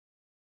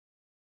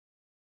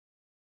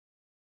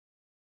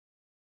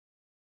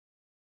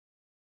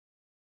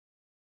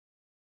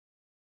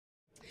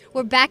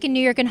We're back in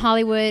New York and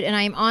Hollywood, and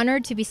I am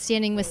honored to be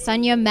standing with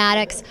Sonya,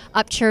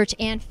 Maddox-Upchurch,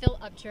 and Phil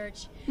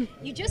Upchurch.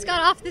 You just got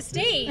off the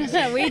stage.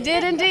 We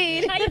did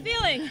indeed. How you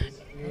feeling?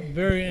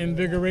 Very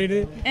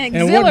invigorated.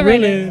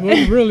 Exhilarated.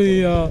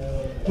 And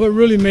what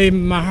really made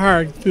my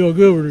heart feel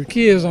good were the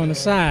kids on the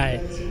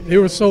side. They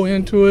were so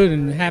into it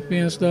and happy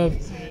and stuff,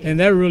 and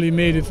that really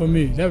made it for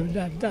me.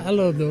 I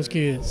love those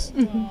kids.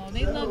 Oh,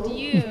 they loved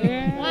you.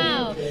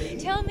 Wow.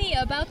 Tell me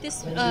about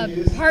this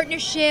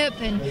partnership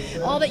and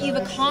all that you've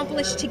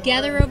accomplished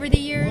together over the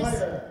years.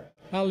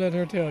 I'll let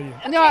her tell you.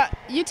 No,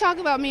 you talk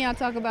about me, I'll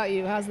talk about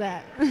you. How's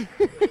that?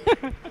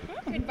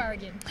 Good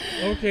bargain.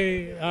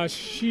 Okay,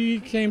 she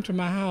came to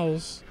my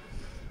house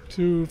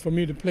for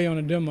me to play on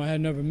a demo. I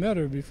had never met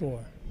her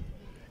before.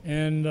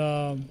 And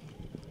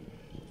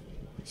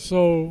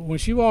so when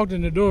she walked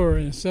in the door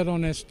and sat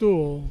on that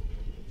stool,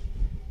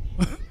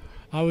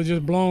 I was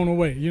just blown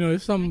away. You know,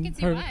 it's something,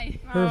 her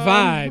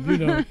vibe, you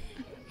know.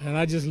 And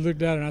I just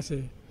looked at her and I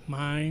said,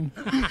 mine.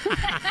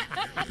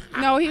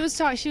 No,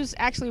 she was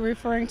actually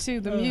referring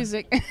to the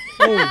music.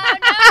 Oh, no,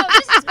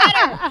 this is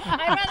better.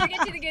 I'd rather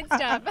get to the good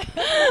stuff.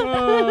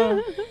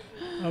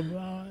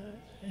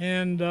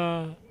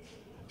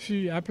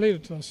 I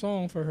played a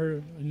song for her,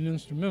 an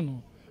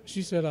instrumental.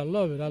 She said, I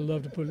love it. I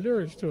love to put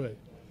lyrics to it.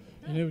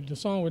 And the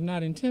song was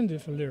not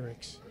intended for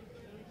lyrics.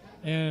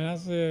 And I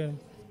said,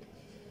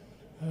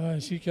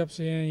 she kept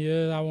saying,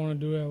 yeah, I want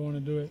to do it, I want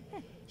to do it.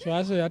 So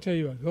I said, I tell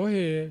you what, go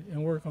ahead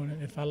and work on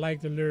it. If I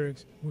like the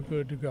lyrics, we're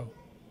good to go.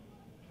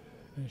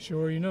 And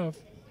sure enough,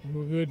 we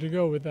were good to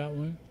go with that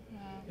one. Wow.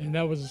 And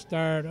that was the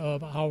start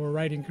of our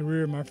writing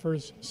career, my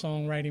first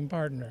songwriting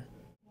partner.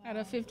 Out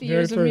of 50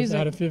 years of music.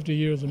 Out of 50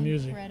 years of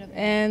music. Incredible.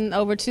 And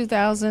over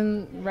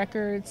 2,000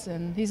 records,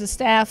 and he was a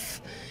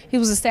staff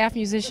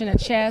musician at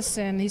Chess,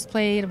 and he's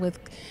played with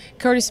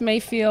Curtis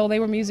Mayfield. They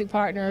were music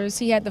partners.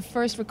 He had the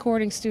first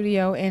recording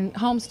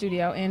home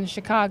studio in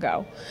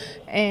Chicago,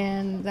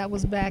 and that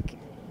was back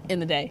in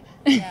the day.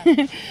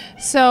 Yeah.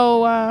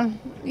 So,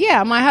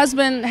 yeah, my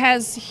husband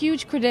has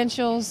huge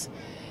credentials,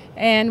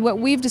 and what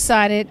we've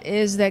decided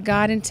is that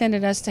God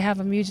intended us to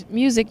have a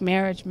music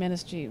marriage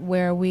ministry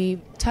where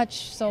we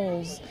touch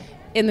souls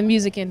in the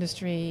music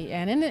industry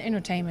and in the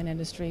entertainment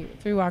industry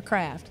through our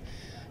craft.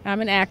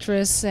 I'm an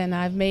actress, and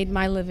I've made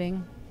my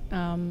living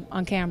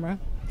on camera,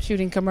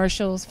 shooting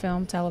commercials,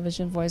 film,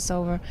 television,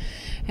 voiceover,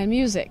 and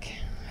music.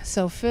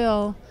 So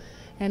Phil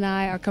and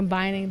I are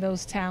combining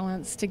those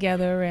talents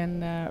together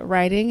and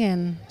writing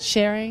and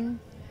sharing.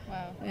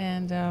 Wow.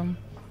 And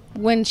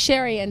when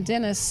Sherry and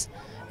Dennis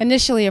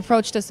initially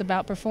approached us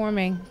about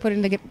performing,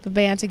 putting the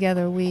band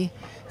together, we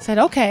said,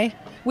 okay.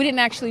 We didn't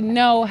actually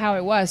know how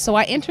it was, so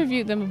I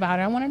interviewed them about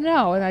it. I want to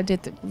know, and I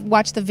did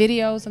watch the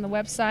videos on the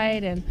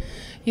website, and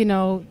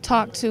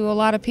talked to a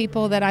lot of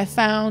people that I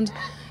found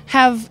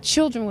have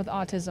children with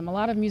autism. A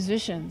lot of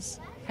musicians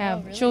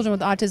have children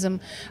with autism.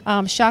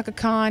 Shaka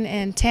Khan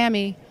and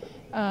Tammy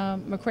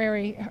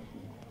McCrary,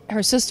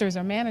 her sister is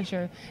our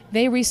manager.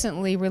 They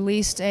recently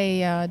released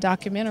a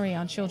documentary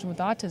on children with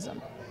autism.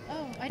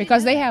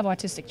 Because they have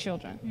autistic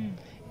children.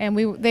 And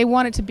they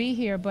wanted to be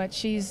here, but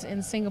she's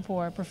in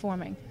Singapore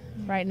performing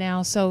right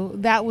now. So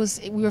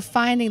we were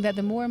finding that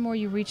the more and more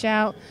you reach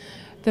out,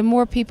 the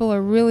more people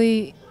are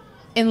really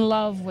in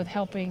love with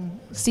helping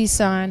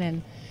CSUN.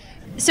 And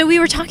so we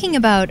were talking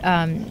about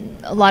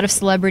a lot of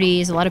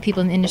celebrities, a lot of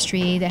people in the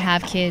industry that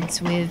have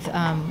kids with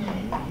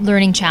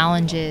learning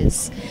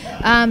challenges.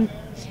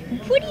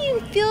 What do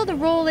you feel the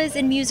role is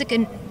in music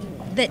and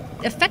that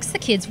affects the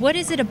kids? What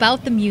is it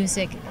about the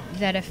music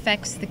that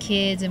affects the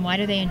kids, and why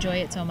do they enjoy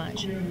it so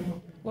much?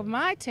 Well,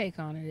 my take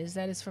on it is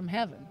that it's from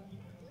heaven.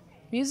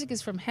 Music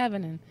is from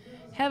heaven, and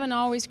heaven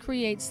always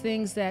creates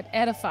things that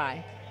edify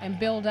and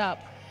build up.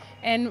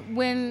 And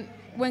when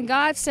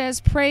God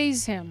says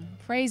praise Him,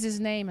 praise His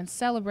name, and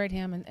celebrate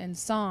Him in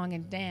song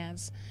and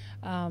dance,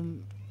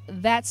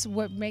 that's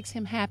what makes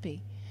Him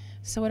happy.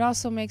 So it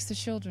also makes the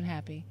children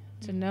happy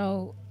to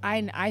know,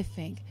 I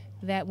think,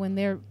 that when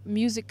their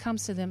music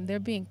comes to them, they're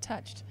being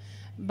touched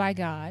by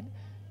God,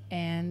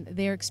 and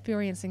they're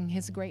experiencing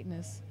His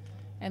greatness,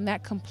 and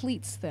that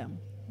completes them.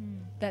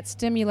 That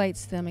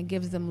stimulates them and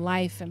gives them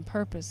life and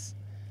purpose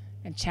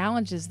and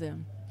challenges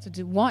them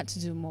to want to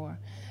do more.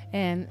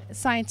 And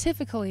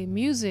scientifically,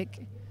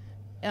 music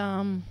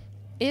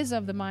is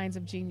of the minds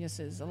of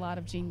geniuses, a lot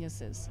of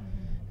geniuses.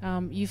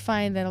 You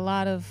find that a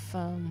lot of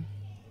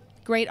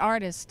great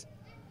artists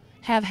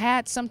have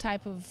had some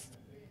type of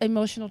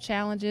emotional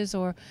challenges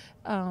or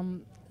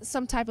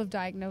some type of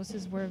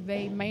diagnosis where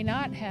they may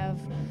not have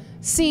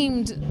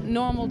seemed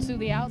normal to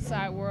the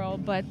outside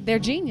world, but they're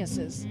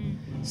geniuses.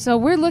 So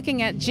we're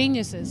looking at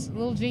geniuses,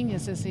 little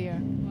geniuses here,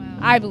 wow.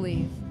 I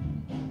believe.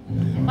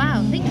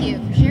 Wow, thank you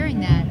for sharing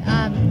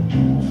that.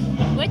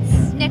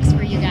 What's next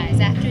for you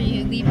guys after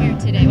you leave here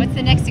today? What's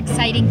the next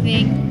exciting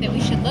thing that we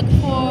should look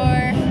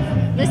for,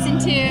 listen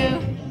to?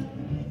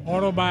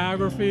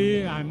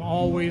 Autobiography. I'm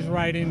always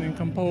writing and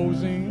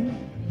composing.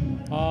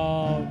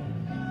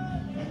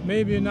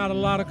 Maybe not a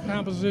lot of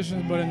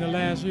compositions, but in the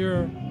last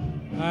year,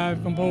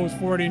 I've composed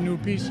 40 new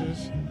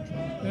pieces.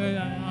 And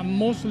I'm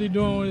mostly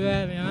doing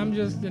that, and I'm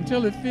just,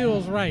 until it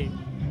feels right,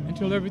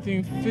 until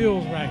everything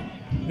feels right,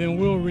 then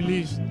we'll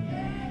release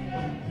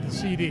the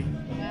CD.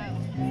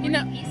 You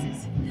know,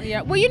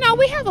 yeah. Well, you know,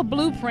 we have a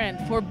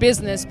blueprint for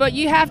business, but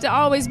you have to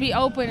always be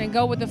open and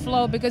go with the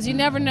flow because you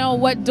never know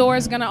what door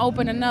is going to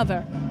open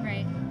another.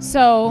 Right.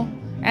 So,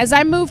 as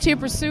I moved to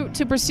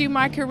pursue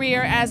my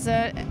career as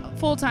a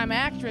full-time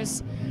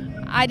actress,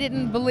 I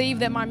didn't believe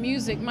that my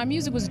music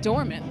was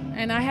dormant,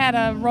 and I had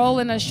a role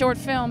in a short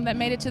film that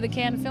made it to the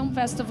Cannes Film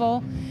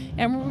Festival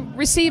and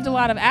received a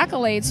lot of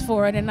accolades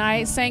for it, and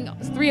I sang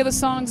 3 of the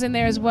songs in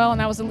there as well, and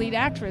I was the lead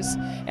actress,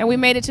 and we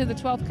made it to the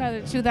 12th cut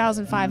of the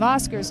 2005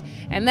 Oscars,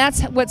 and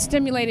that's what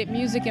stimulated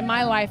music in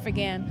my life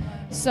again.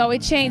 So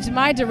it changed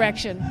my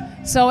direction.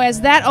 So as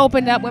that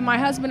opened up, when my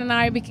husband and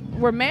I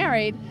were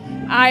married,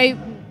 I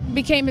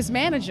became his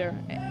manager.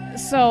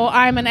 So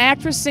I'm an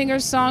actress, singer,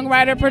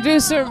 songwriter,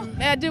 producer.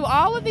 I do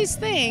all of these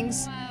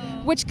things,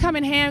 which come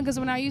in hand because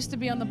when I used to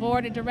be on the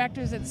board of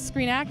directors at the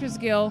Screen Actors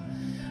Guild,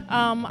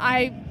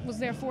 I was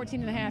there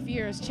 14 and a half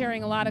years,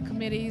 chairing a lot of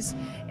committees.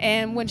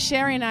 And when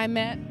Sherry and I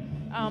met,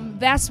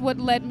 that's what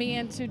led me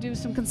in to do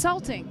some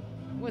consulting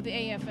with the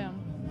AFM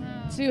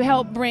to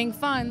help bring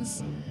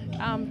funds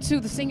to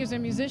the singers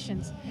and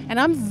musicians. And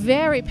I'm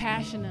very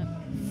passionate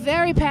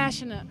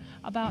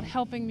about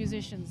helping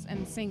musicians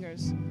and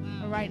singers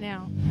right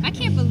now. I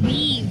can't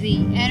believe the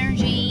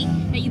energy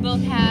that you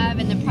both have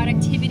and the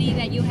productivity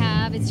that you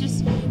have. It's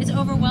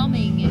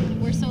overwhelming,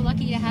 and we're so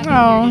lucky to have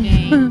you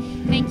here today.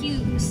 Thank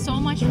you so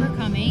much for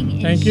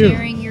coming and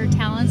sharing your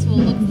talents. We'll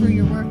look for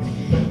your work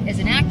as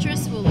an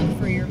actress. We'll look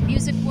for your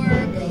music work.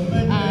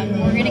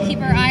 We're going to keep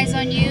our eyes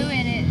on you,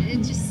 and it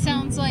just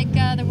sounds like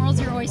the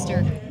world's your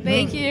oyster.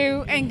 Thank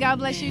you, and God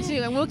bless you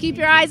too. And we'll keep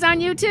your eyes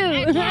on you too.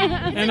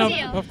 And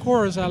of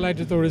course, I'd like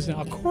to throw this in.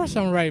 Of course,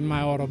 I'm writing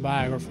my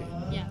autobiography.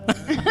 Yeah.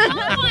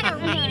 I want to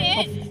read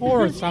it. Of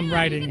course, I'm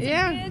writing. It's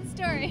a good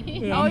story.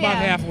 Yeah, I'm about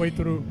halfway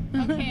through.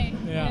 Okay.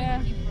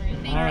 Yeah. Thank you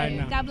for it. All right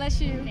now. God bless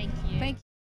you. Thank you. Thank you.